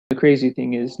crazy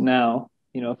thing is now,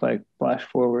 if I flash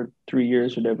forward 3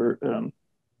 years or whatever,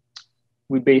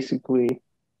 we basically,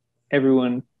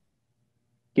 everyone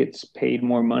gets paid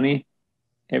more money.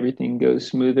 Everything goes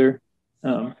smoother.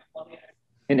 Um,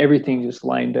 and everything just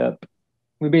lined up.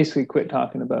 We basically quit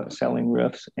talking about selling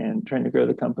roofs and trying to grow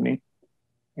the company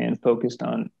and focused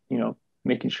on,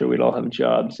 making sure we'd all have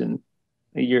jobs in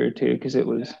a year or two. Cause it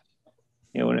was,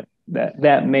 when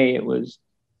that May, it was,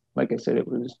 like I said, it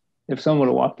was, if someone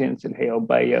would have walked in and said, "Hey, I'll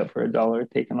buy you out for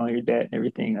 $1, taking all your debt and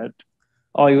everything,"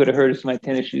 all you would have heard is my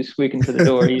tennis shoes squeaking to the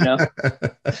door.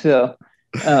 So,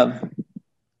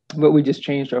 but we just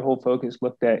changed our whole focus,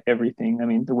 looked at everything. I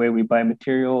mean, the way we buy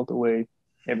material, the way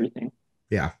everything.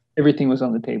 Yeah. Everything was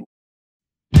on the table.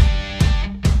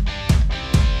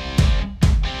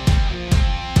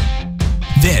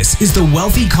 This is the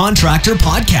Wealthy Contractor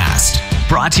Podcast,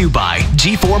 brought to you by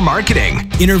G4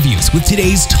 Marketing. Interviews with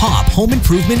today's top home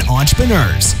improvement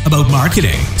entrepreneurs about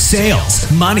marketing,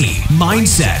 sales, money,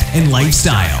 mindset, and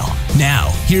lifestyle. Now,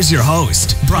 here's your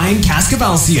host, Brian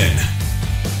Kaskavalcian.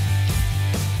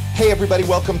 Hey, everybody.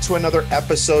 Welcome to another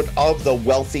episode of the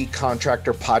Wealthy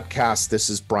Contractor Podcast.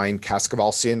 This is Brian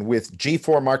Kaskavalcian with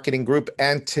G4 Marketing Group.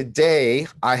 And today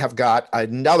I have got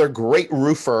another great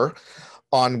roofer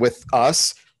on with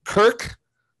us, Kirk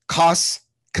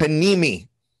Koskiniemi.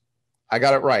 I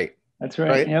got it right. That's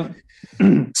right. Yep.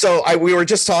 So we were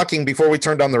just talking before we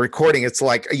turned on the recording. It's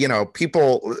like,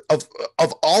 people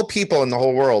of all people in the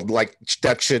whole world, like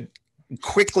that should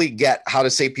quickly get how to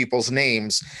say people's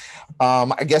names.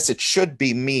 I guess it should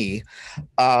be me.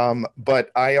 But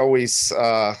I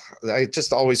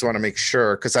just always want to make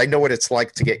sure, because I know what it's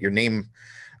like to get your name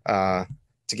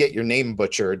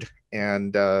butchered.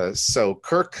 And so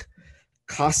Kirk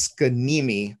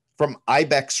Koskiniemi from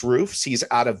IBEX Roofs. He's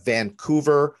out of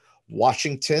Vancouver,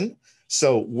 Washington.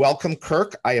 So welcome,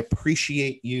 Kirk. I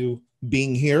appreciate you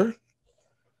being here.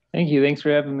 Thank you. Thanks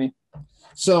for having me.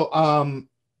 So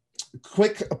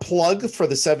quick plug for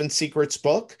the 7 Secrets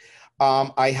book.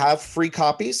 I have free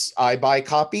copies. I buy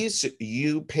copies.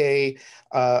 You pay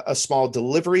a small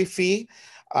delivery fee.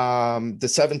 The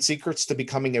 7 Secrets to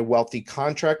Becoming a Wealthy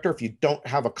Contractor. If you don't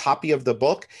have a copy of the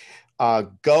book,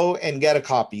 go and get a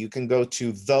copy. You can go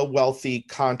to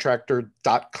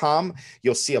thewealthycontractor.com.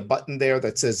 You'll see a button there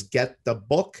that says get the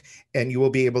book, and you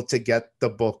will be able to get the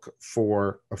book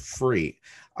for free.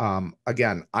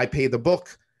 Again, I pay the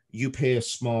book. You pay a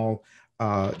small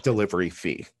delivery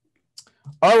fee.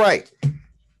 All right,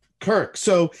 Kirk.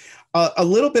 So a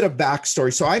little bit of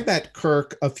backstory. So I met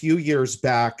Kirk a few years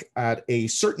back at a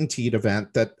CertainTeed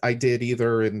event that I did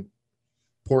either in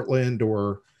Portland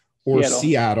or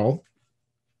Seattle.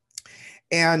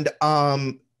 And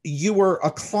you were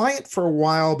a client for a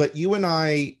while, but you and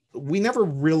we never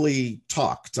really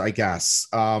talked, I guess.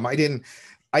 I didn't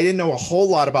know a whole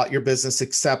lot about your business,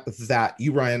 except that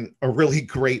you ran a really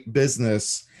great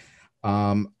business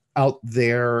out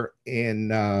there in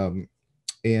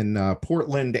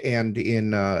Portland and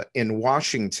in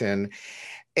Washington.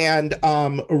 And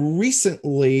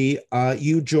recently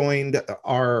you joined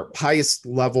our highest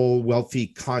level wealthy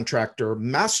contractor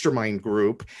mastermind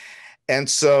group. And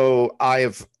so I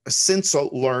have since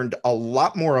learned a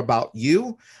lot more about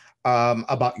you,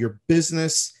 about your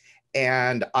business.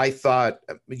 And I thought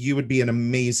you would be an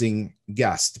amazing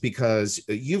guest because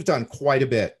you've done quite a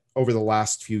bit over the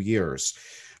last few years.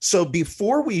 So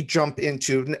before we jump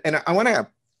into, and I want to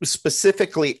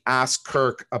specifically ask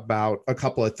Kirk about a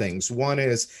couple of things. One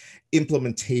is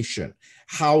implementation,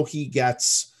 how he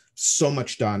gets so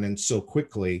much done and so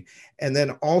quickly. And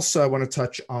then also I want to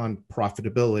touch on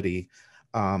profitability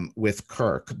with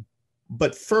Kirk.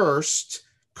 But first,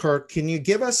 Kirk, can you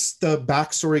give us the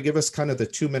backstory, give us kind of the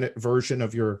 2-minute version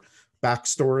of your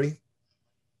backstory?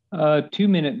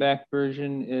 2-minute back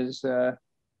version is I'm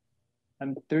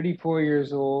 34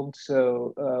 years old.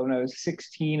 So when I was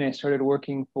 16, I started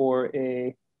working for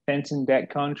a fence and deck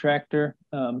contractor.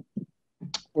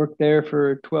 Worked there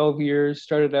for 12 years,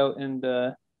 started out and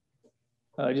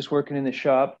just working in the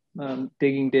shop,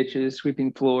 digging ditches,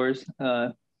 sweeping floors.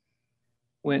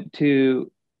 Went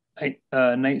to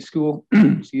night school,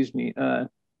 excuse me,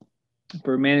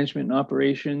 for management and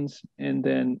operations. And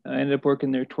then I ended up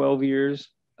working there 12 years.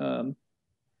 It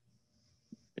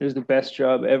was the best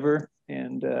job ever.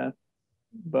 And,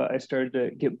 but I started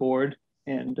to get bored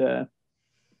and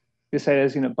decided I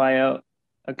was going to buy out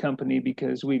a company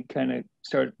because we'd kind of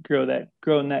started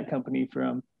growing that company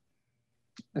from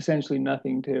essentially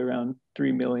nothing to around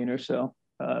 3 million or so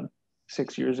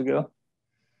 6 years ago.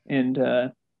 And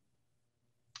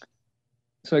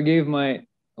so I gave my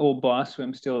old boss, who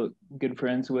I'm still good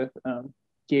friends with,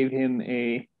 gave him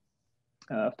a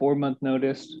 4-month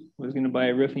notice, was going to buy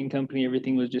a roofing company.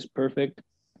 Everything was just perfect.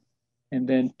 And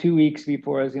then 2 weeks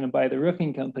before I was going to buy the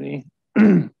roofing company,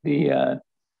 the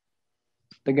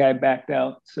guy backed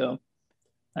out. So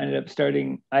I ended up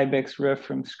starting IBEX Roof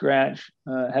from scratch,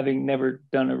 having never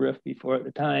done a roof before at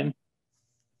the time.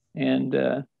 And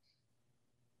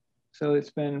so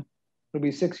it'll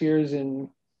be 6 years in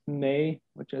May,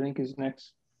 which I think is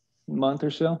next month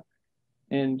or so.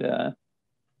 And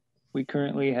we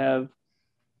currently have,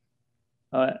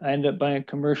 I ended up buying a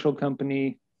commercial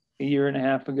company a year and a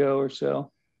half ago or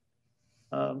so.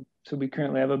 So we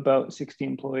currently have about 60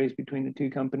 employees between the two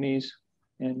companies.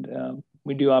 And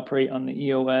we do operate on the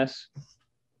EOS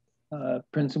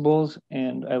principles.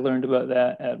 And I learned about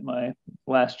that at my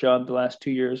last job. The last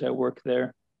 2 years I worked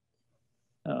there.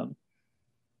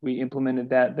 We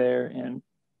implemented that there, and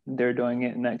they're doing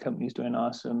it, and that company's doing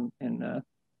awesome. And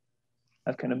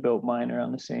I've kind of built mine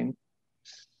around the same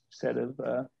set of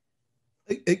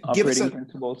operating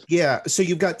principles. Yeah. So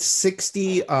you've got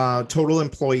 60 total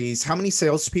employees. How many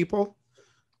salespeople?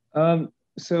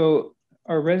 So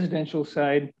our residential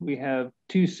side, we have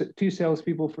two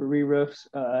salespeople for re-roofs,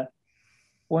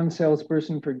 one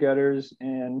salesperson for gutters,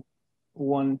 and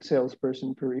one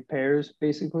salesperson for repairs,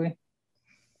 basically.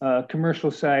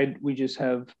 Commercial side, we just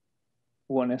have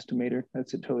one estimator.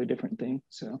 That's a totally different thing.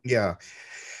 So yeah.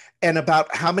 And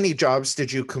about how many jobs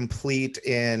did you complete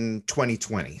in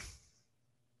 2020?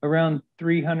 Around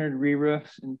 300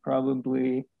 re-roofs and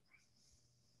probably,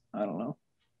 I don't know,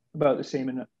 about the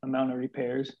same amount of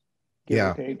repairs. Give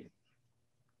or take.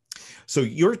 So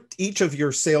each of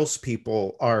your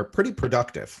salespeople are pretty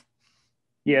productive.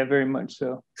 Yeah, very much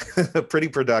so. Pretty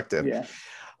productive. Yeah.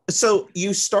 So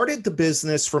you started the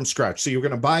business from scratch. So you're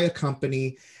going to buy a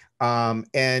company,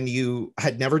 and you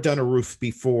had never done a roof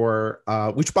before,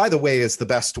 which, by the way, is the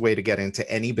best way to get into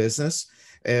any business.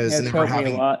 Is never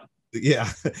having,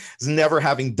 is never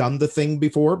having done the thing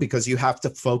before, because you have to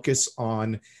focus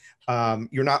on.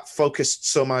 You're not focused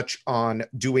so much on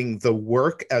doing the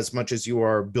work as much as you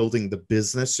are building the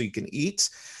business so you can eat.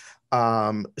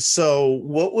 So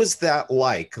what was that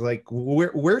like? Like,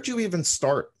 where'd you even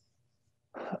start?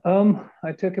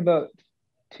 I took about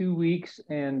 2 weeks,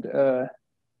 and because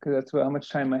that's how much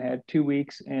time I had, 2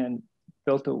 weeks, and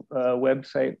built a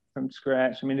website from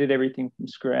scratch. I mean, did everything from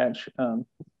scratch.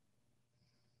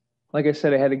 Like I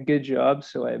said, I had a good job,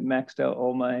 so I maxed out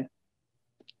all my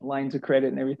lines of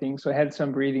credit and everything. So I had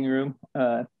some breathing room.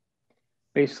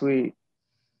 Basically,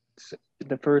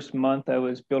 the first month I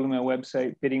was building my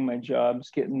website, bidding my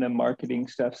jobs, getting the marketing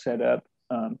stuff set up.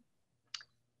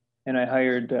 And I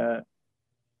hired,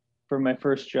 for my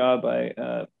first job,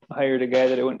 I hired a guy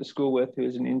that I went to school with who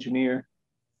was an engineer.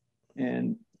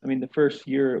 And I mean, the first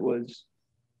year it was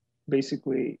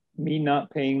basically me not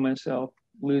paying myself,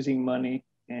 losing money,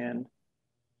 and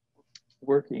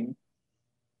working,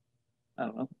 I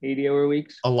don't know, 80-hour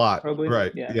weeks. A lot, probably.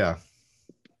 Right? Yeah.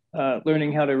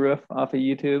 Learning how to roof off of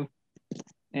YouTube,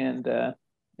 and I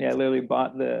literally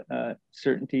bought the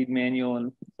Certainty manual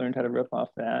and learned how to roof off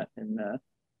that. And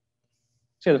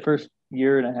so the first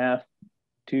year and a half,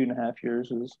 2.5 years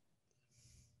was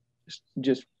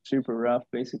just super rough,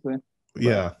 basically.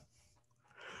 Yeah.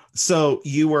 So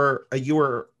you were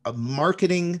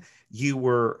marketing, you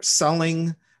were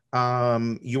selling,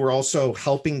 you were also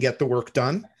helping get the work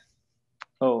done.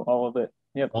 Oh, all of it.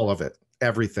 Yep. All of it.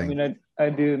 Everything. I mean,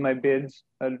 I'd do my bids.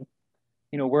 I'd,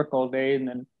 work all day, and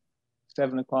then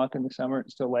 7 o'clock in the summer,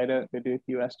 it's still light out. I'd do a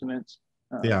few estimates.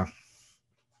 Yeah.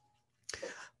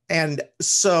 And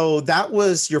so that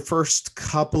was your first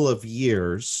couple of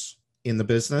years in the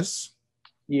business?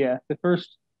 Yeah. The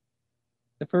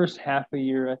first half a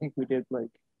year, I think we did like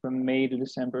from May to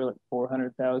December, like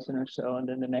 400,000 or so. And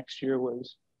then the next year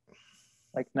was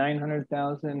like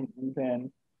 900,000. And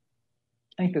then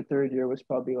I think the third year was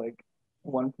probably like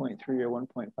 1.3 or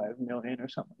 1.5 million or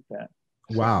something like that.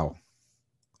 Wow.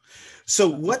 So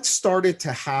what started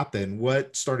to happen?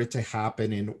 What started to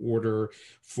happen in order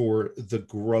for the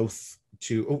growth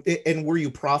to, and were you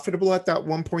profitable at that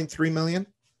 1.3 million?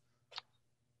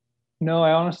 No,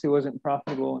 I honestly wasn't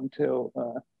profitable until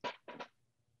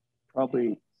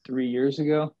probably 3 years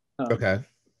ago. Okay.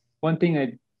 One thing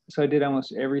I did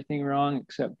almost everything wrong,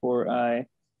 except for I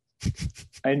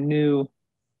knew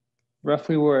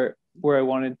roughly where I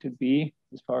wanted to be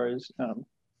as far as,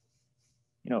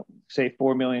 say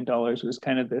 $4 million was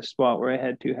kind of the spot where I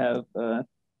had to have, the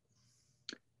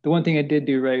one thing I did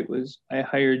do right was I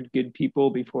hired good people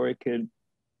before I could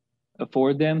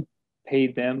afford them,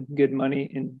 paid them good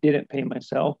money, and didn't pay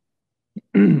myself,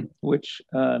 which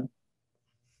I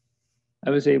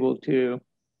was able to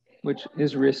which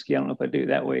is risky. I don't know if I do it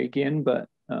that way again, but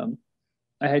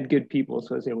I had good people,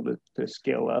 so I was able to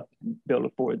scale up and be able to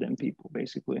afford them people,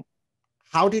 basically.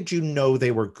 How did you know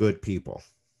they were good people?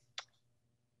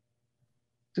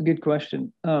 It's a good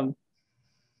question.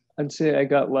 I'd say I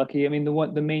got lucky. I mean,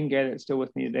 the main guy that's still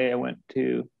with me today, I went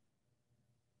to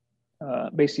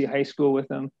basically high school with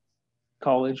him,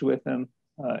 college with him.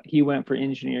 He went for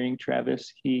engineering,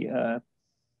 Travis. He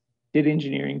did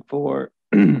engineering for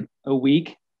a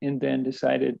week and then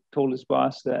told his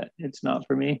boss that it's not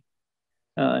for me.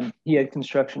 And he had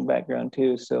construction background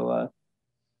too. So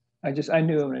I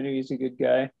knew him, and I knew he's a good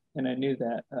guy. And I knew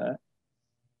that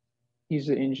he's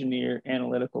an engineer,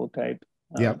 analytical type.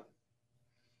 Yeah.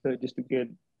 So just a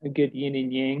good yin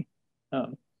and yang.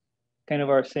 Kind of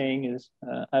our saying is,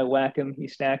 I whack him, he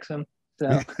stacks him.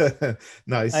 So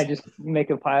nice. I just make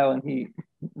a pile and he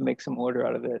makes some order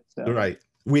out of it. So right.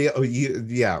 We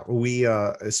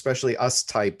especially us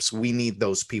types, we need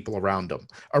those people around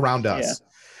us.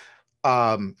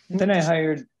 Yeah. And then I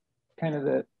hired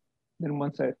then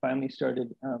once I finally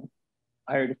started, I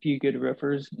hired a few good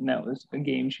roofers, and that was a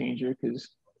game changer because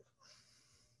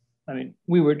I mean,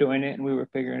 we were doing it and we were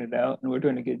figuring it out and we're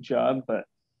doing a good job, but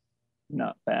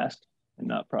not fast and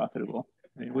not profitable.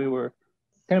 I mean, we were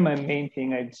kind of my main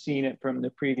thing. I'd seen it from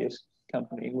the previous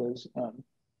company was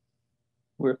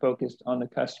we're focused on the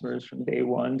customers from day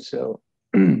one. So,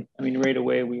 I mean, right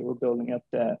away we were building up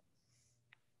that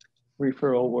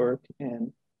referral work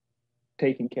and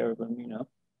taking care of them,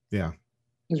 Yeah.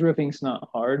 Because roofing's not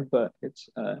hard, but it's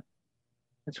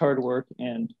hard work,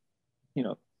 and,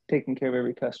 taking care of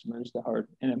every customer is the hard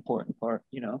and important part,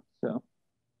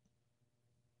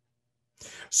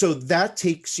 So that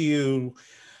takes you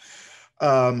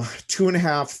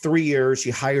 2.5, 3 years.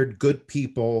 You hired good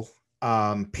people,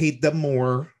 paid them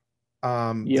more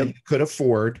than you could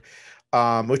afford,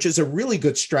 which is a really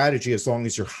good strategy as long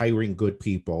as you're hiring good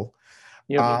people.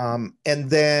 Yep. And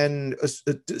then,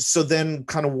 so then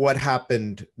kind of what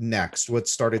happened next? What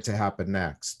started to happen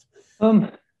next?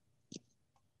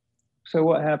 So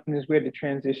what happened is we had to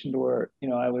transition to where,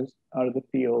 I was out of the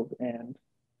field and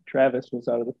Travis was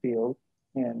out of the field,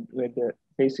 and we had to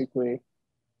basically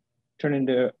turn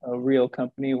into a real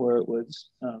company where it was,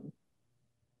 I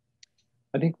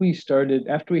think we started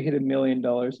after we hit $1 million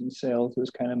in sales. It was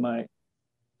kind of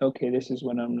okay, this is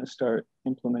when I'm going to start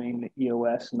implementing the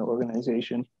EOS in the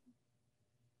organization.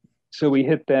 So we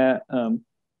hit that,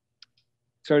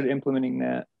 started implementing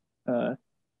that.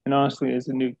 And honestly, as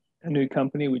a new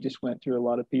company, we just went through a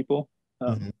lot of people.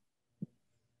 I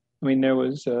mean, there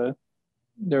was a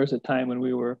time when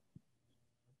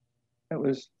that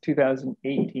was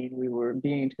 2018.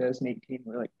 Beginning 2018,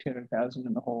 we were like 200,000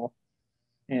 in the hole.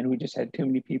 And we just had too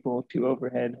many people, too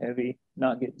overhead heavy,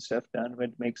 not getting stuff done. We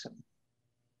had to make some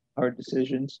hard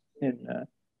decisions. And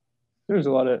there was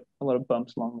a lot of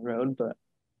bumps along the road, but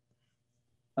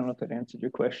I don't know if that answered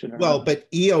your question or not. But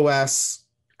EOS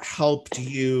helped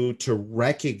you to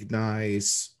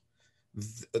recognize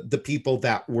the people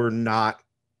that were not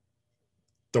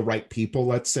the right people,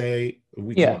 let's say.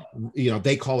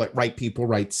 They call it right people,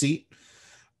 right seat.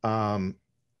 And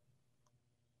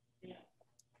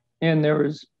there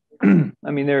was,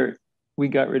 we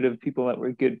got rid of people that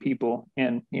were good people.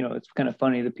 And, it's kind of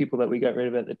funny, the people that we got rid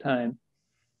of at the time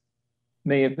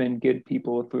may have been good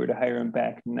people if we were to hire them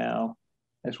back now,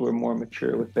 as we're more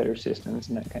mature with better systems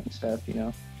and that kind of stuff,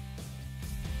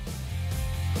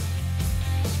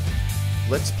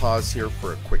 Let's pause here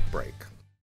for a quick break.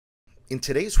 In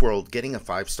today's world, getting a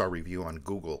 5-star review on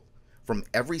Google from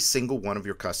every single one of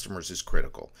your customers is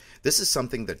critical. This is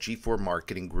something that G4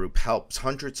 Marketing Group helps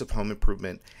hundreds of home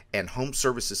improvement and home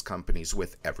services companies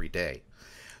with every day.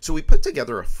 So we put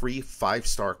together a free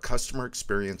 5-star customer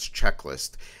experience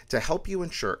checklist to help you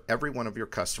ensure every one of your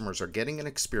customers are getting an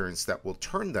experience that will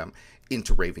turn them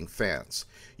into raving fans.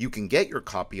 You can get your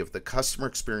copy of the customer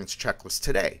experience checklist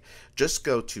today. Just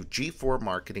go to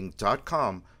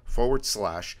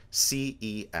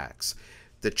g4marketing.com/CEX.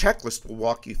 The checklist will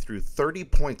walk you through 30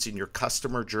 points in your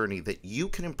customer journey that you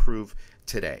can improve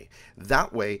today.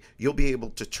 That way, you'll be able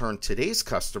to turn today's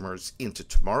customers into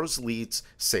tomorrow's leads,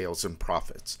 sales, and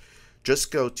profits.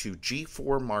 Just go to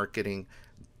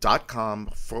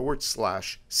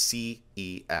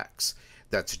g4marketing.com/CEX.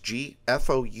 That's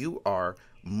GFOUR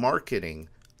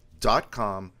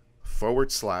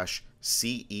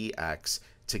marketing.com/CEX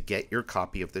to get your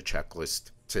copy of the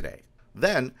checklist today.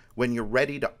 Then, when you're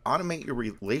ready to automate your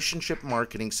relationship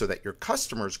marketing so that your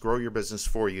customers grow your business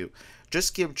for you,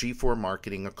 just give G4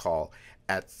 Marketing a call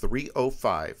at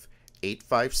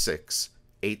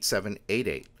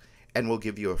 305-856-8788, and we'll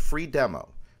give you a free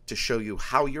demo to show you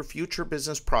how your future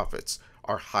business profits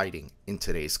are hiding in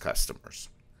today's customers.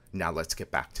 Now let's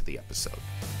get back to the episode.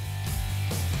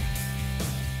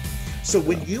 So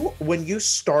when you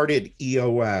started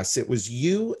EOS, it was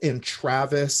you and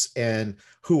Travis and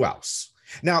who else?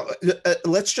 Now,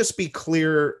 let's just be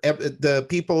clear. The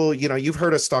people, you've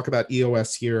heard us talk about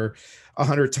EOS here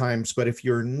 100 times, but if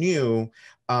you're new,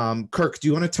 Kirk, do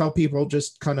you want to tell people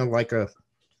just kind of like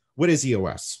what is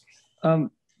EOS?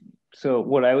 So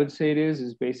what I would say it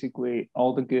is basically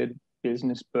all the good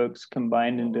business books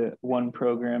combined into one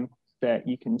program that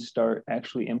you can start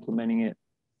actually implementing it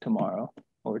tomorrow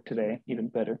or today, even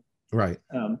better. Right.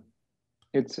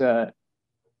 It's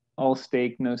all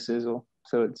steak, no sizzle.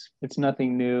 So it's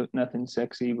nothing new, nothing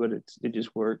sexy, but it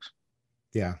just works.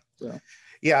 Yeah. So.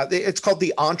 Yeah, it's called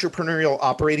the Entrepreneurial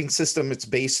Operating System. It's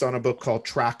based on a book called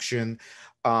Traction.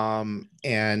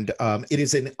 It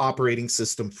is an operating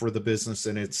system for the business,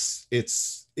 and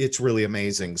it's really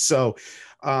amazing. So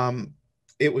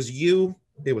it was you,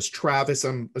 it was Travis,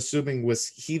 I'm assuming. Was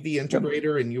he the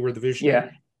integrator and you were the visionary?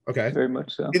 Yeah. Okay. Very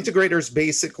much so. Integrator is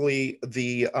basically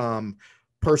the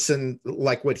person,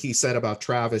 like what he said about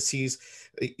Travis. He's,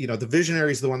 the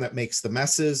visionary is the one that makes the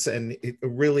messes, and it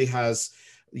really has,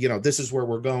 this is where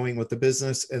we're going with the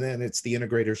business. And then it's the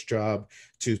integrator's job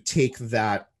to take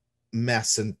that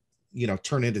mess and,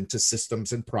 turn it into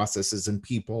systems and processes and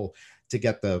people to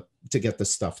get the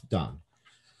stuff done.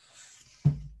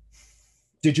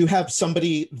 Did you have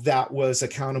somebody that was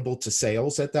accountable to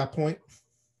sales at that point?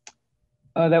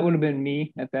 That would have been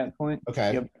me at that point.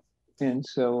 Okay. Yep. And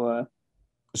so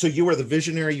you were the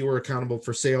visionary, you were accountable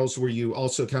for sales. Were you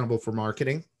also accountable for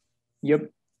marketing? Yep.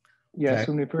 Yeah. Okay.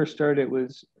 So when we first started, it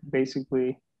was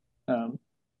basically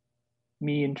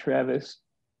me and Travis,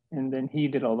 and then he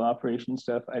did all the operation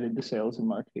stuff. I did the sales and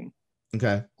marketing.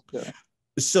 Okay.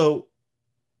 So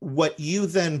what you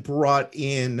then brought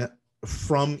in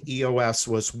from EOS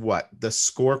was what? The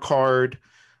scorecard,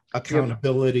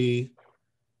 accountability. Yep.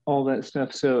 All that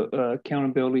stuff. So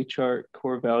accountability chart,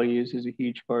 core values is a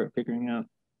huge part, figuring out,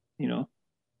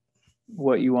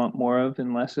 what you want more of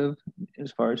and less of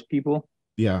as far as people.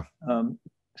 Yeah.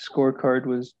 Scorecard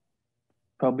was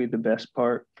probably the best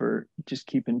part for just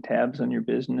keeping tabs on your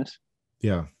business.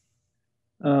 Yeah.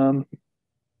 And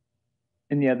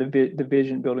yeah, the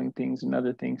vision building things and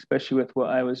other things, especially with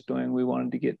what I was doing, we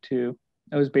wanted to get to.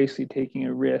 I was basically taking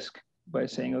a risk by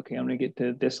saying, okay, I'm going to get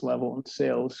to this level in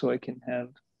sales so I can have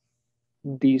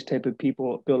these type of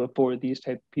people, build up for these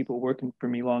type of people working for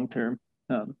me long term.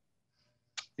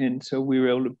 And so we were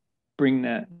able to bring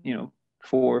that,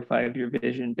 4 or 5 year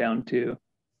vision down to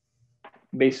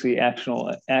basically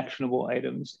actionable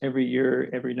items every year,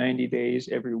 every 90 days,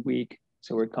 every week.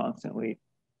 So we're constantly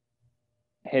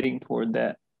heading toward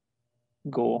that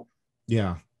goal.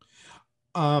 Yeah.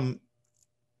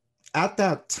 At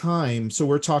that time, so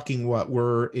we're talking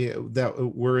we're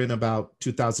in about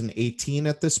 2018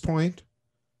 at this point.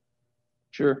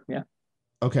 Sure. Yeah.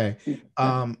 Okay.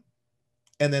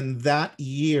 And then that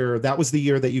was the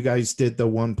year that you guys did the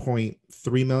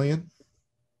 1.3 million.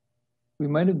 We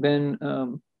might have been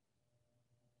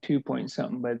 2 point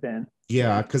something by then.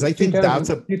 Yeah, because I think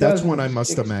that's when I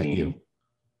must have met you.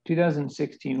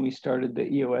 2016, we started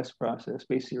the EOS process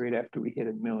basically right after we hit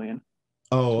 1 million.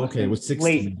 Oh, okay. It was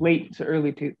 16. Late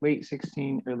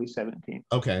 16, early 17.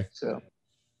 Okay. So.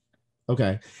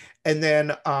 Okay. And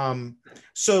then,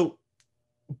 so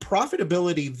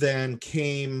profitability then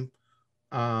came,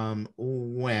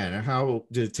 when? How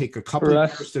did it take? A couple of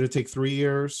years? Did it take 3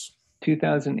 years?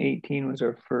 2018 was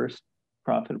our first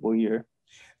profitable year.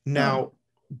 Now,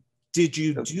 did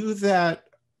you do that?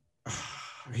 I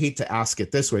hate to ask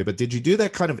it this way, but did you do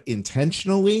that kind of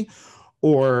intentionally,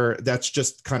 or that's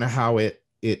just kind of how it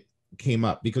came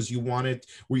up because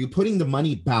were you putting the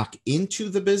money back into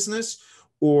the business,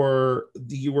 or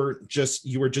you were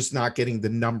just not getting the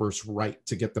numbers right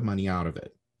to get the money out of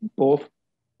it? Both.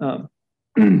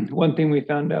 One thing we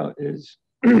found out is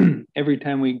every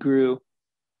time we grew,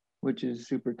 which is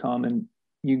super common,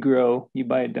 you grow, you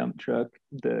buy a dump truck,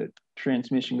 the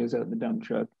transmission goes out in the dump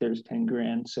truck, there's 10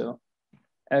 grand. So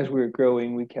as we were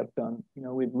growing, we kept on,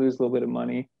 we'd lose a little bit of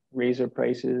money, raise our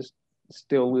prices,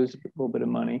 still lose a little bit of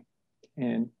money.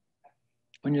 And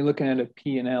when you're looking at a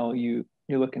P&L, you're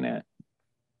looking at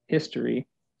history.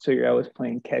 So you're always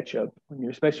playing catch up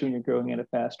especially when you're growing at a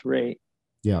fast rate.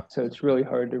 Yeah. So it's really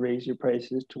hard to raise your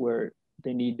prices to where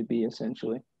they need to be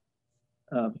essentially.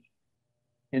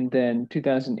 And then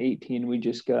 2018,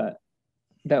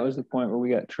 that was the point where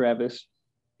we got Travis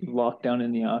locked down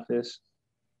in the office,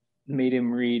 made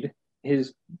him read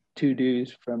his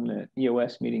to-dos from the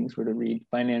EOS meetings were to read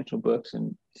financial books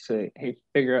and say, hey,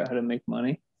 figure out how to make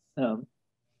money.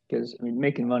 Because I mean,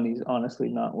 making money is honestly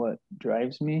not what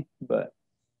drives me, but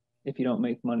if you don't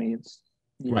make money,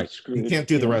 you're right. screwed. You can't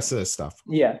do the rest of this stuff.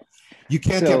 Yeah. You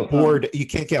can't get bored. You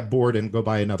can't get bored and go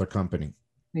buy another company.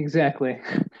 Exactly.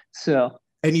 So.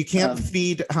 And you can't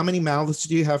feed. How many mouths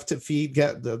do you have to feed?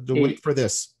 Get the wait for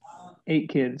this. 8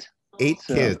 kids. 8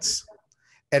 kids.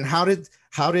 And how did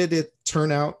it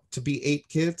turn out to be 8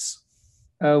 kids?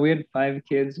 We had 5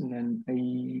 kids, and then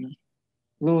a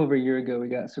little over a year ago, we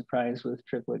got surprised with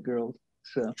triplet girls.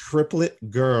 So triplet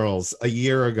girls a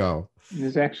year ago. It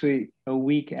was actually a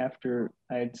week after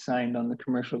I had signed on the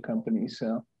commercial company.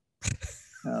 So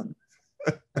I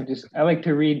like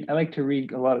to read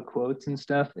a lot of quotes and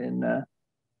stuff. And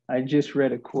I just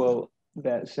read a quote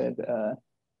that said,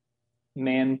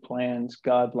 man plans,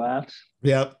 God laughs.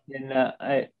 Yep. And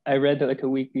I read that like a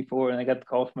week before, and I got the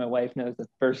call from my wife, and it was the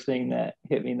first thing that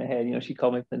hit me in the head. You know, she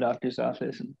called me from the doctor's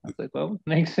office, and I was like, well,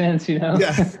 makes sense, you know?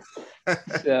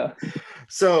 Yeah.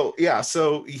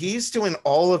 So he's doing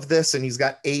all of this, and he's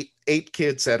got eight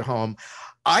kids at home.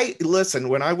 Listen,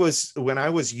 when I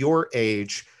was your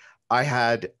age, I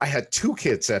had 2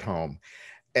 kids at home.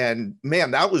 And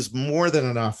man, that was more than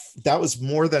enough. That was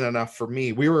more than enough for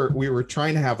me. We were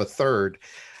trying to have a third,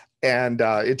 and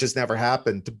it just never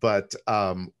happened. But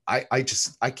I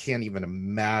can't even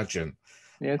imagine.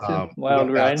 Yeah, it's a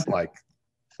wild ride. That's like.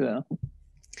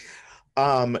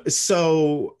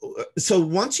 So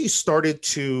once you started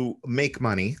to make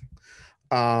money,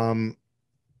 have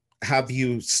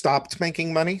you stopped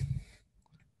making money?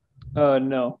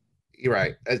 No. You're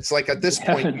right. It's like at this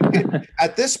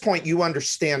point, you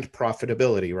understand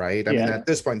profitability, right? I mean, at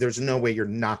this point, there's no way you're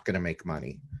not going to make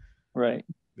money. Right.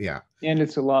 Yeah. And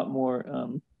it's a lot more,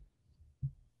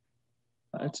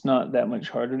 it's not that much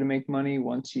harder to make money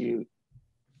once you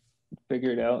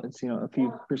figure it out. It's, a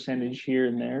few percentage here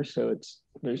and there. So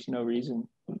there's no reason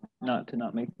not to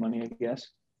not make money, I guess.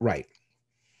 Right.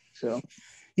 So.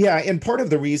 Yeah, and part of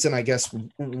the reason, I guess,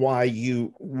 why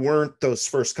you weren't those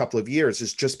first couple of years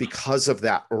is just because of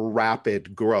that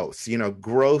rapid growth.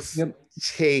 Growth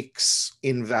takes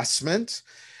investment.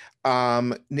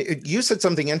 You said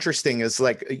something interesting is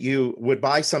like you would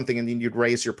buy something and then you'd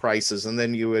raise your prices, and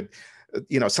then you would,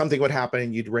 something would happen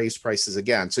and you'd raise prices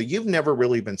again. So you've never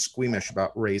really been squeamish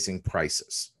about raising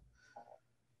prices.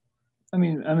 I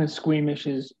mean, I'm as squeamish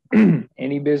as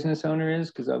any business owner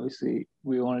is, because obviously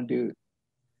we want to do,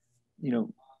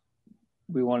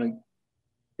 we want to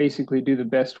basically do the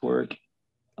best work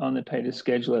on the tightest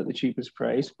schedule at the cheapest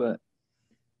price. But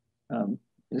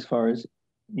as far as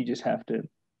you have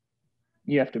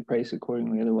to price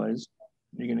accordingly, otherwise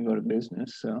you're going to go to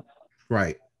business. So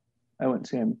right. I wouldn't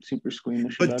say I'm super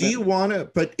squeamish. But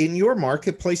but in your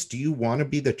marketplace, do you want to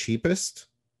be the cheapest?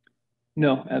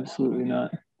 No, absolutely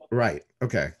not. Right.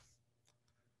 Okay.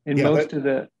 And most of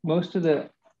the,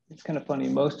 it's kind of funny,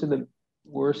 most of the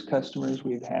worst customers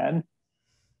we've had,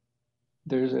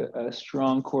 there's a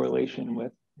strong correlation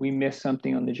with, we missed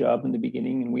something on the job in the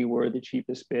beginning and we were the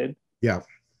cheapest bid. Yeah.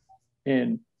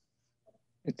 And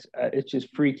it's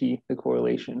just freaky, the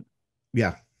correlation.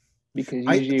 Yeah. Because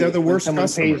usually they're the worst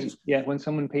customers. When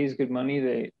someone pays good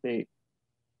money, they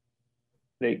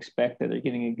expect that they're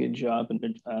getting a good job, and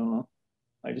I don't know.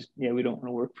 We don't want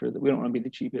to work we don't want to be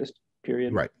the cheapest,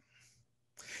 period. Right.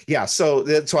 Yeah. So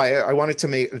that's why I wanted to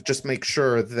make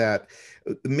sure that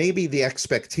maybe the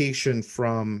expectation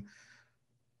from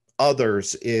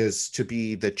others is to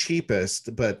be the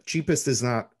cheapest, but cheapest is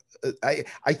not, I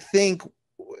think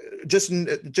just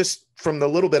from the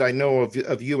little bit I know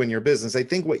of you and your business, I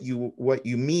think what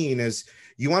you mean is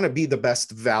you want to be the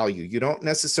best value. You don't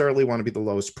necessarily want to be the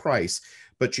lowest price,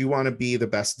 but you want to be the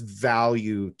best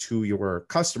value to your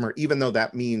customer, even though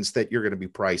that means that you're going to be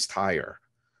priced higher.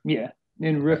 Yeah.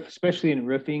 Especially in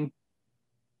roofing,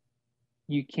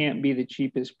 you can't be the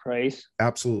cheapest price.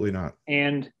 Absolutely not.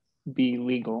 And be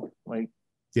legal.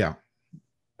 Yeah.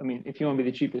 I mean, if you want to be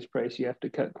the cheapest price, you have to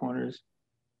cut corners.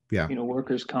 Yeah.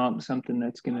 Workers' comp, something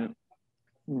that's going to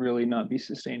really not be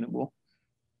sustainable.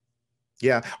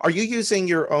 Yeah. Are you using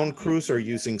your own crews or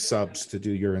using subs to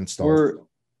do your installs?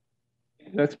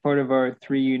 That's part of our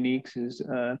 3 uniques is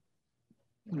no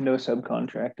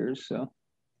subcontractors. So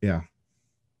yeah.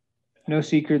 No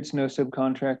secrets, no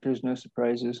subcontractors, no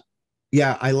surprises.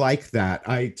 Yeah, I like that.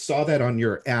 I saw that on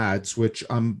your ads, which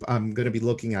I'm going to be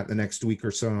looking at the next week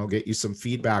or so, and I'll get you some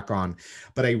feedback on.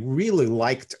 But I really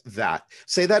liked that.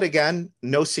 Say that again.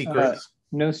 No secrets.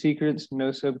 No secrets, no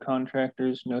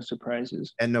subcontractors, no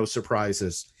surprises. And no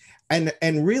surprises. And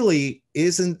really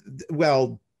isn't,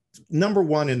 well, number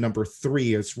one and number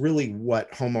three is really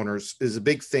what homeowners is a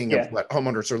big thing of what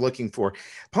homeowners are looking for.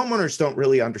 Homeowners don't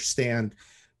really understand,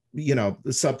 you know,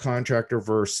 the subcontractor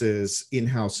versus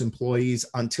in-house employees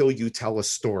until you tell a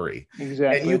story.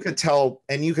 Exactly. And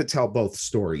you could tell both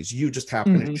stories. You just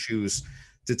happen to choose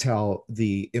to tell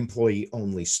the employee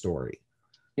only story.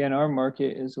 Yeah, and our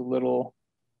market is a little,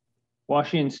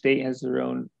 Washington State has their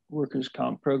own workers'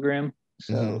 comp program.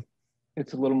 So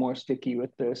it's a little more sticky with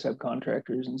the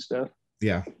subcontractors and stuff.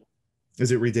 Yeah.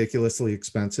 Is it ridiculously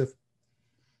expensive?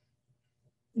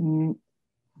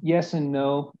 Yes and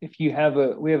no. If you have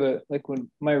like when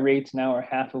my rates now are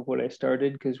half of what I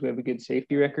started because we have a good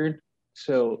safety record.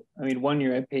 So, I mean, 1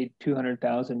 year I paid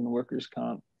 200,000 in workers'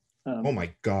 comp. Oh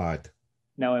my God.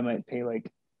 Now I might pay like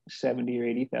 70 or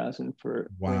 80,000 for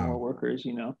way more workers,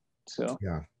 you know? So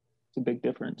yeah, it's a big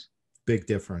difference. Big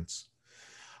difference.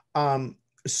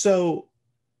 So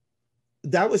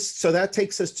that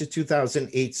takes us to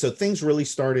 2008. So things really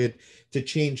started to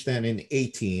change then in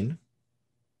 18.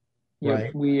 Yeah,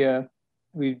 right?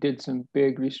 We did some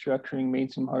big restructuring,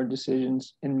 made some hard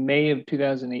decisions. In May of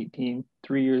 2018,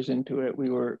 3 years into it,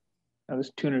 I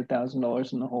was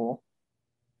 $200,000 in the hole.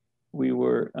 We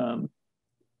were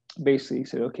basically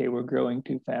said, okay, we're growing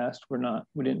too fast. We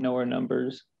didn't know our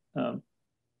numbers.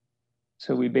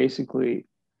 So we basically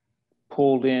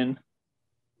pulled in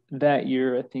that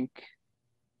year. I think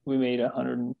we made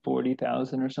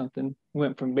 140,000 or something. We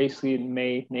went from basically in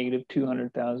May negative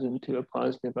 200,000 to a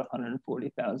positive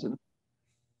 140,000.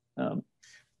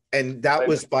 And that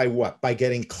was by what? By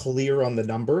getting clear on the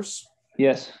numbers?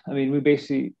 Yes. I mean, we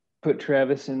basically put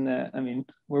Travis in that. I mean,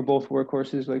 we're both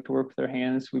workhorses, like to work with our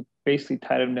hands. We basically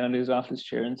tied him down to his office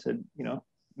chair and said, you know,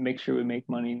 make sure we make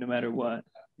money no matter what.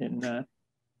 And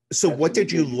so what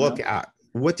did you look at?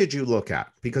 What did you look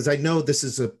at? Because I know this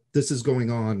is going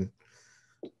on,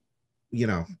 you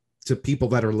know, to people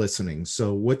that are listening.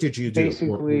 So what did you do? Basically,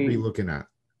 what were we looking at?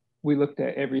 We looked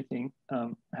at everything,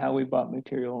 how we bought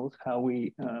materials, how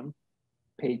we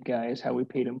paid guys, how we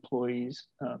paid employees,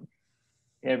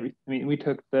 I mean, we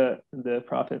took the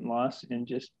profit and loss and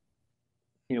just,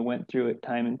 you know, went through it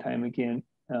time and time again.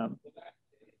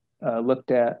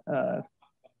 Looked at,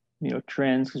 you know,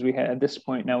 trends, because we had, at this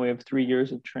point now we have 3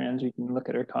 years of trends. We can look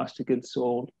at our cost of goods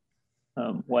sold.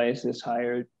 Why is this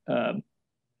higher?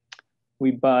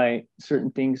 We buy certain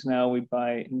things now, we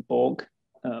buy in bulk.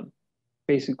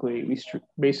 Basically,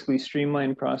 we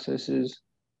streamline processes.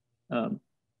 And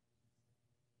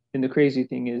the crazy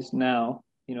thing is now,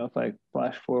 you know, if I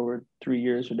flash forward 3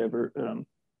 years, whatever,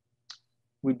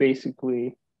 we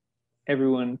basically,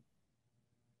 everyone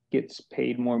gets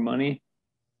paid more money.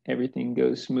 Everything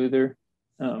goes smoother.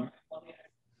 And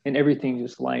everything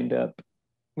just lined up.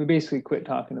 We basically quit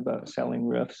talking about selling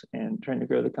roofs and trying to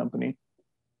grow the company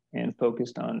and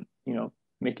focused on, you know,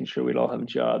 making sure we'd all have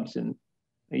jobs in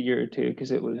a year or two.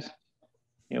 Because it was,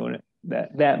 you know, when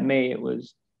that May, it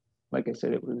was, like I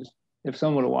said, it was, if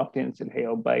someone would have walked in and said, hey,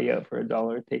 I'll buy you up for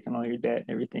 $1, taking all your debt and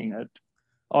everything,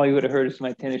 all you would have heard is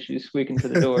my tennis shoes squeaking to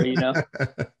the door, you know?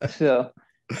 So,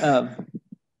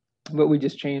 but we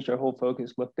just changed our whole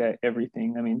focus, looked at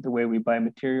everything. I mean, the way we buy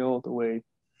material, the way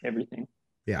everything.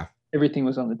 Yeah. Everything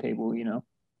was on the table, you know?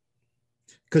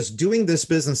 Because doing this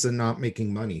business and not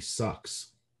making money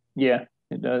sucks. Yeah,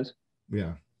 it does.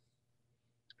 Yeah.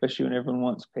 Especially when everyone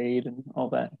wants paid and all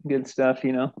that good stuff,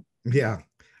 you know? Yeah.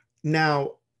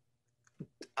 Now,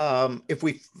 if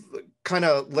we kind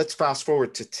of, let's fast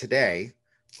forward to today,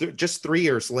 just 3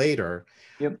 years later.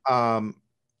 Yep.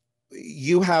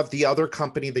 You have the other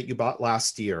company that you bought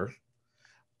last year.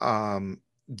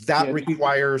 That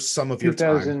requires some of your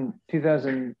time.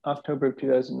 October of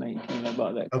 2019, I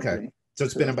bought that company. Okay. So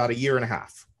it's been about a year and a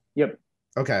half. Yep.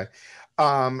 Okay.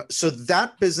 So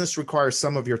that business requires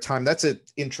some of your time. That's an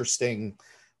interesting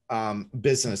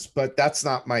business, but that's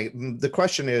not the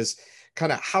question is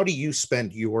kind of how do you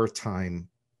spend your time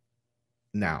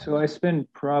now? So I spend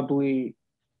probably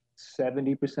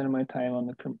 70% of my time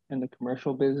in the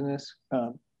commercial business.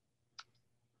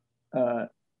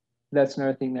 That's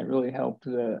another thing that really helped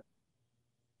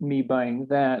me buying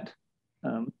that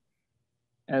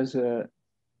as a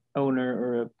owner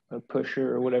or a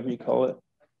pusher or whatever you call it.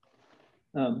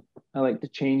 I like to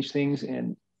change things,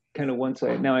 and kind of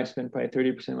now I spend probably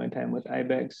 30% of my time with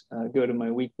IBEX, go to my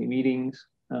weekly meetings,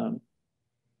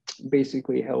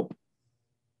 basically help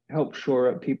shore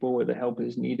up people where the help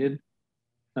is needed.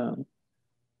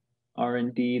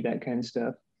 R&D, that kind of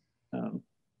stuff.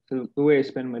 So the way I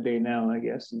spend my day now, I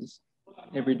guess, is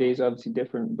every day is obviously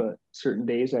different, but certain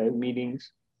days I have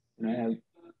meetings and I have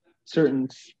certain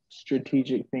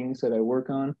strategic things that I work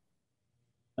on.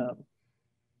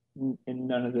 and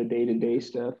none of the day-to-day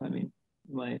stuff. I mean,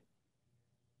 I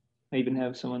even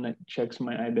have someone that checks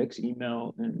my IBEX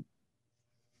email, and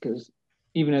because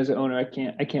even as an owner,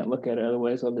 I can't look at it,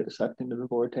 otherwise I'll get sucked into the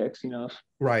vortex.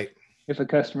 Right. If a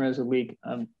customer has a leak,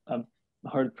 I'm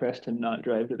hard pressed to not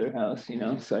drive to their house.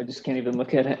 So I just can't even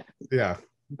look at it. Yeah.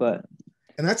 But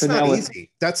and that's not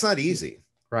easy. That's not easy,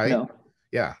 right? No.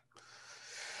 Yeah.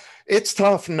 It's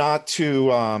tough not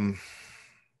to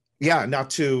not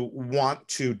to want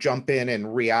to jump in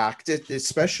and react,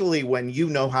 especially when you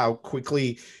know how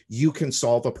quickly you can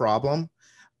solve a problem.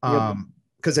 Yep.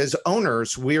 Because as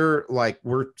owners, we're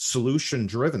solution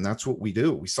driven. That's what we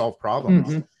do. We solve problems.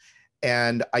 Mm-hmm.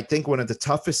 And I think one of the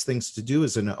toughest things to do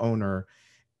as an owner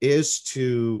is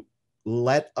to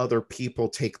let other people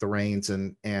take the reins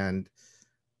and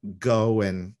go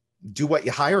and do what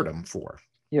you hired them for.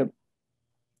 Yep.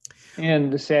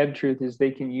 And the sad truth is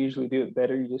they can usually do it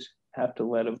better. You just have to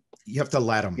let them. You have to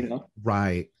let them.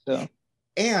 Right. So.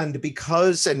 And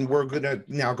we're going to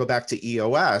now go back to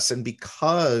EOS, and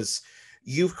because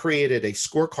you've created a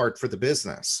scorecard for the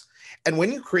business. And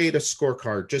when you create a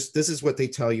scorecard, this is what they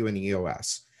tell you in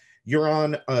EOS. You're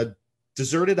on a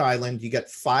deserted island. You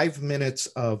get 5 minutes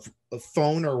of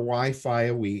phone or Wi-Fi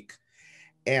a week,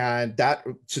 and that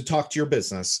to talk to your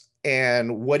business.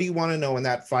 And what do you want to know in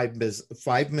that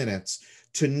 5 minutes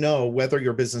to know whether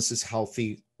your business is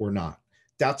healthy or not?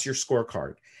 That's your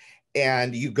scorecard.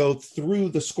 And you go through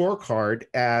the scorecard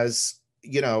as,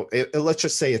 let's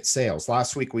just say it's sales.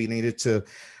 Last week, we needed to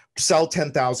sell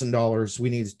 $10,000. We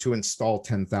needed to install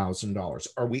 $10,000.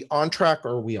 Are we on track or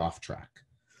are we off track?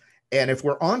 And if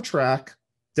we're on track,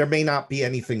 there may not be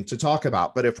anything to talk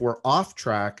about. But if we're off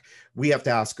track, we have to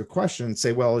ask a question and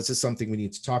say, well, is this something we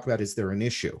need to talk about? Is there an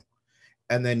issue?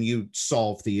 And then you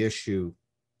solve the issue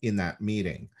in that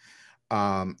meeting.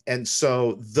 And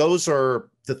so those are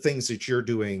the things that you're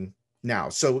doing now.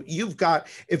 So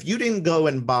if you didn't go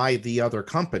and buy the other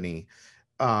company,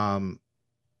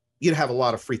 you'd have a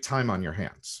lot of free time on your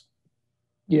hands.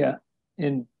 Yeah.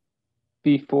 And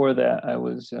before that,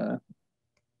 honestly,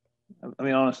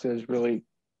 I was really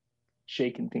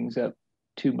shaking things up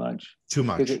too much.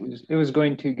 Because it was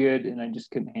going too good and I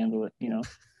just couldn't handle it, It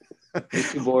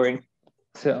was too boring.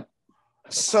 So,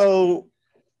 that's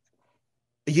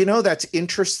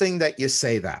interesting that you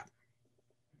say that.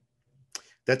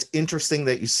 That's interesting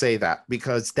that you say that,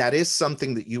 because that is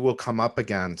something that you will come up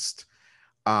against.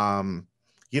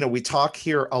 We talk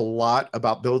here a lot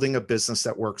about building a business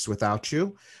that works without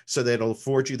you so that it'll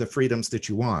afford you the freedoms that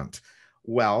you want.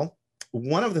 Well,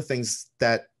 one of the things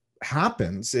that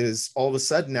happens is all of a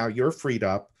sudden now you're freed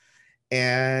up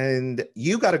and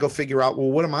you got to go figure out,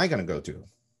 well, what am I going to go do?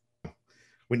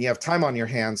 When you have time on your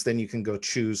hands, then you can go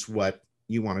choose what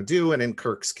you want to do. And in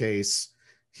Kirk's case,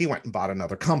 he went and bought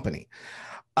another company.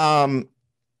 How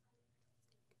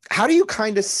do you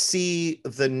kind of see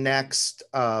the next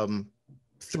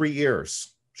 3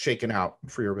 years shaken out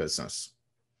for your business?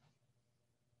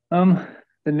 The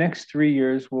next 3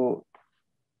 years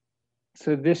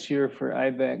so this year for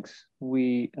IBEX,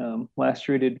 we last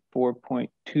year did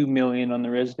 4.2 million on the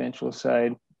residential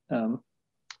side.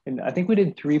 And I think we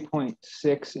did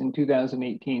 3.6 in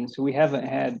 2018. So we haven't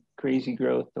had crazy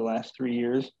growth the last 3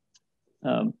 years.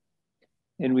 And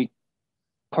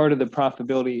part of the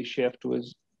profitability shift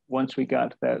was once we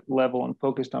got to that level and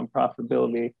focused on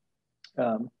profitability,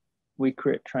 we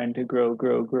quit trying to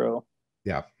grow.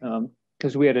 Yeah.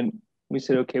 Because we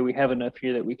said, okay, we have enough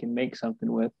here that we can make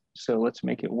something with. So let's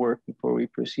make it work before we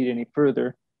proceed any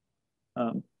further.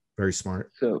 Very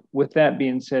smart. So with that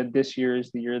being said, this year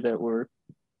is the year that we're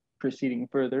proceeding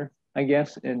further, I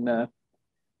guess. And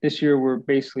this year we're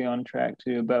basically on track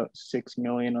to about 6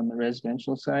 million on the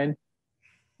residential side.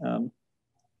 And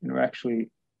we're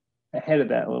actually ahead of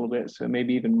that a little bit, so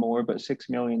maybe even more, but 6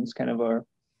 million is kind of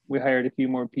we hired a few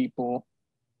more people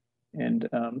and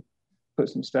put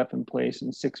some stuff in place,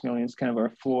 and 6 million is kind of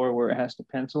our floor where it has to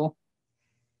pencil.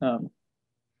 The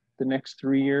next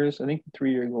 3 years, I think the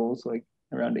 3-year goal is like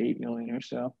around 8 million or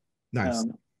so. Nice.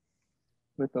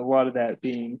 With a lot of that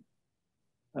being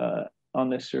on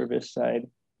the service side,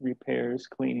 repairs,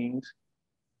 cleanings.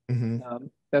 Mm-hmm.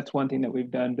 That's one thing that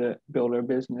we've done to build our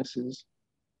business is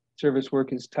service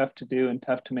work is tough to do and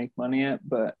tough to make money at,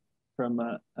 but from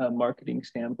a marketing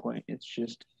standpoint, it's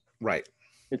just right.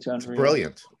 It's unreal. It's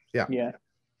brilliant. Yeah. Yeah.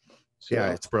 So,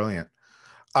 yeah, it's brilliant.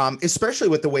 Especially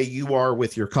with the way you are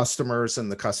with your customers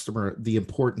and the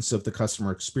importance of the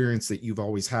customer experience that you've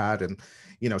always had. And,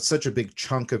 such a big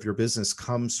chunk of your business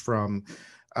comes from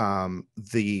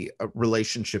the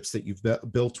relationships that you've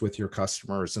built with your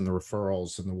customers and the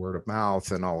referrals and the word of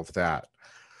mouth and all of that.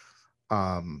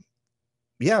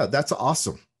 Yeah, that's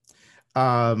awesome.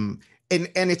 And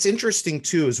it's interesting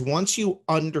too, is once you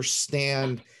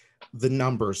understand the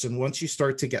numbers and once you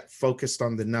start to get focused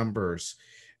on the numbers,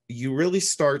 you really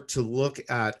start to look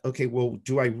at, okay, well,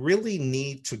 do I really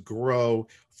need to grow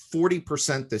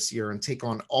 40% this year and take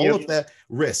on all of the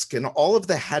risk and all of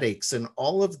the headaches and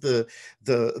all of the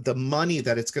money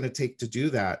that it's going to take to do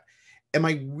that? Am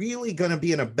I really going to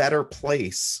be in a better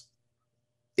place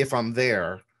if I'm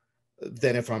there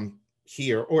than if I'm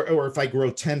here, or if I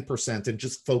grow 10% and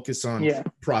just focus on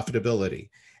profitability?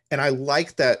 And I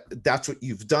like that that's what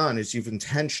you've done, is you've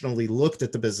intentionally looked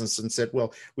at the business and said,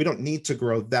 well, we don't need to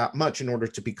grow that much in order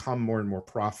to become more and more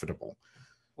profitable.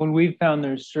 When we've found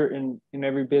there's certain, in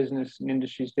every business and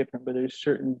industry is different, but there's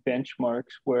certain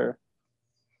benchmarks where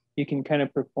you can kind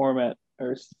of perform at,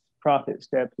 or profit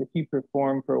steps. If you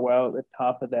perform for a while at the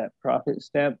top of that profit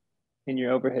step and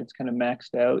your overhead's kind of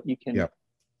maxed out, you can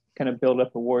kind of build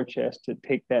up a war chest to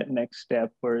take that next step.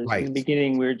 Whereas in the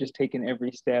beginning, we were just taking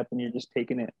every step and you're just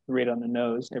taking it right on the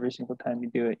nose every single time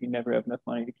you do it. You never have enough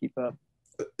money to keep up.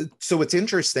 So what's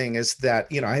interesting is that,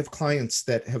 I have clients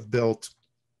that have built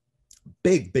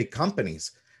big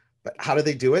companies, but how do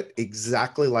they do it?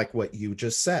 Exactly like what you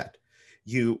just said.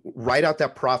 You write out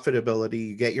that profitability,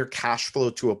 you get your cash flow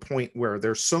to a point where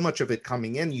there's so much of it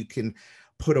coming in, you can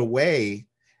put away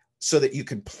so that you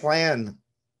can plan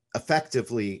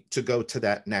effectively to go to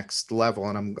that next level.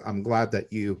 And I'm glad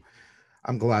that you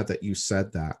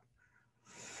said that.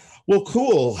 Well,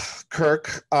 cool,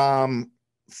 Kirk.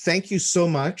 Thank you so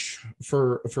much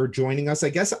for joining us. I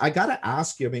guess I got to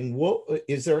ask you, I mean, what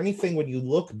is there anything, when you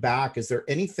look back, is there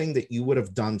anything that you would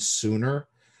have done sooner,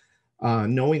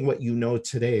 knowing what you know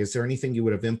today? Is there anything you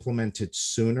would have implemented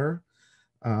sooner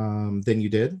than you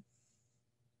did?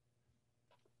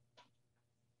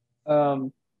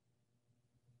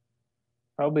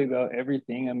 Probably about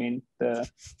everything. I mean,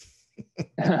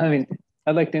 I'd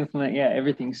like to implement,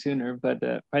 everything sooner, but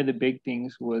probably the big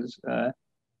things was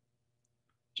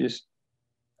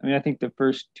I think the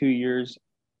first 2 years,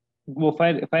 well, if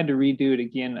I had to redo it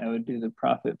again, I would do the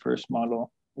profit first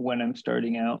model when I'm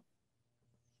starting out,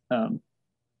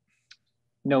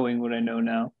 knowing what I know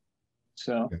now.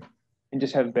 So, and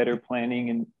just have better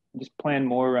planning and just plan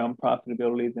more around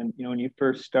profitability than, when you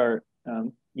first start,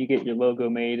 you get your logo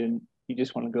made and you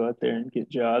just want to go out there and get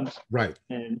jobs. Right.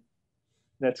 And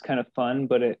that's kind of fun,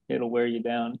 but it'll wear you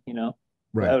down,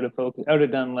 Right. I would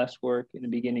have done less work in the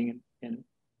beginning and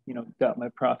got my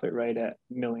profit right at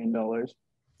 $1 million.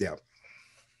 Yeah.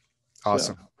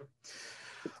 Awesome.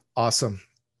 Awesome.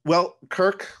 Well,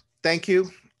 Kirk, thank you.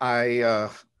 I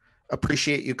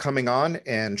appreciate you coming on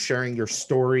and sharing your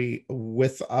story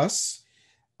with us.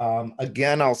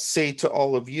 Again, I'll say to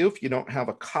all of you, if you don't have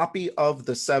a copy of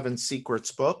the 7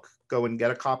 Secrets book, go and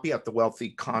get a copy at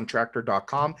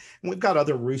thewealthycontractor.com. And we've got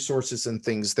other resources and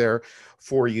things there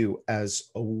for you as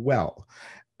well.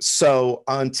 So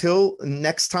until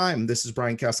next time, this is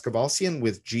Brian Kaskavalsian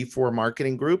with G4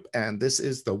 Marketing Group, and this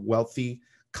is the Wealthy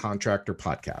Contractor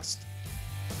Podcast.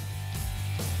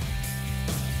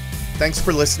 Thanks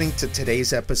for listening to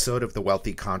today's episode of the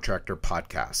Wealthy Contractor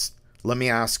Podcast. Let me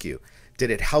ask you,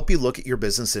 did it help you look at your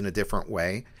business in a different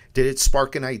way? Did it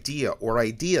spark an idea or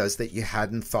ideas that you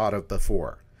hadn't thought of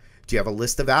before? Do you have a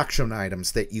list of action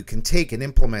items that you can take and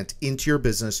implement into your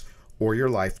business or your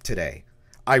life today?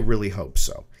 I really hope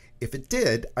so. If it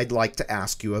did, I'd like to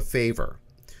ask you a favor.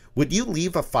 Would you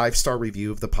leave a 5-star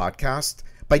review of the podcast?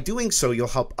 By doing so, you'll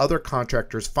help other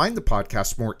contractors find the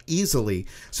podcast more easily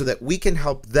so that we can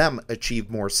help them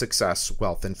achieve more success,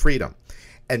 wealth, and freedom.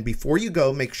 And before you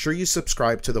go, make sure you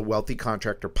subscribe to the Wealthy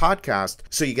Contractor Podcast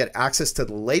so you get access to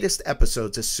the latest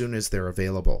episodes as soon as they're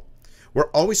available. We're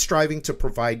always striving to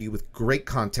provide you with great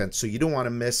content, so you don't want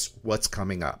to miss what's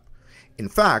coming up. In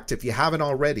fact, if you haven't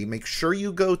already, make sure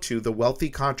you go to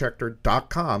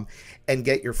thewealthycontractor.com and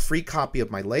get your free copy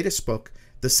of my latest book,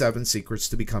 The 7 Secrets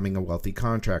to Becoming a Wealthy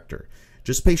Contractor.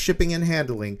 Just pay shipping and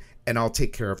handling, and I'll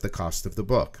take care of the cost of the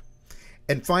book.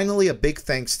 And finally, a big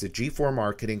thanks to G4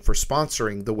 Marketing for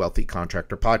sponsoring the Wealthy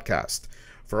Contractor Podcast.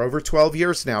 For over 12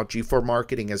 years now, G4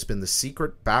 Marketing has been the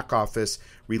secret back office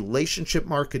relationship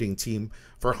marketing team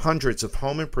for hundreds of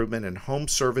home improvement and home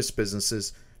service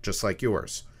businesses just like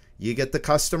yours. You get the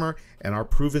customer, and our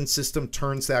proven system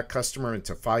turns that customer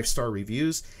into 5-star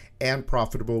reviews and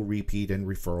profitable repeat and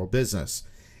referral business.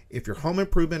 If your home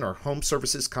improvement or home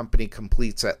services company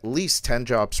completes at least 10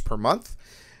 jobs per month,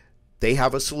 they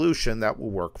have a solution that will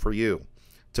work for you.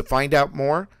 To find out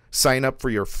more, sign up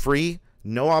for your free,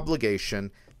 no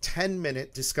obligation,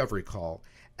 10-minute discovery call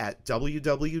at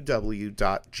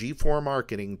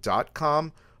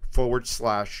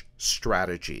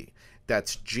www.g4marketing.com/strategy.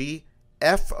 That's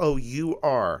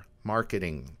GFOUR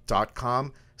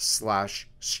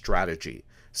marketing.com/strategy.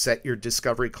 Set your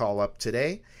discovery call up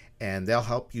today, and they'll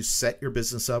help you set your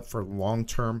business up for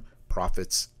long-term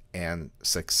profits and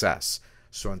success.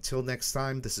 So until next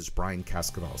time, this is Brian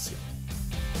Kaskadalsian.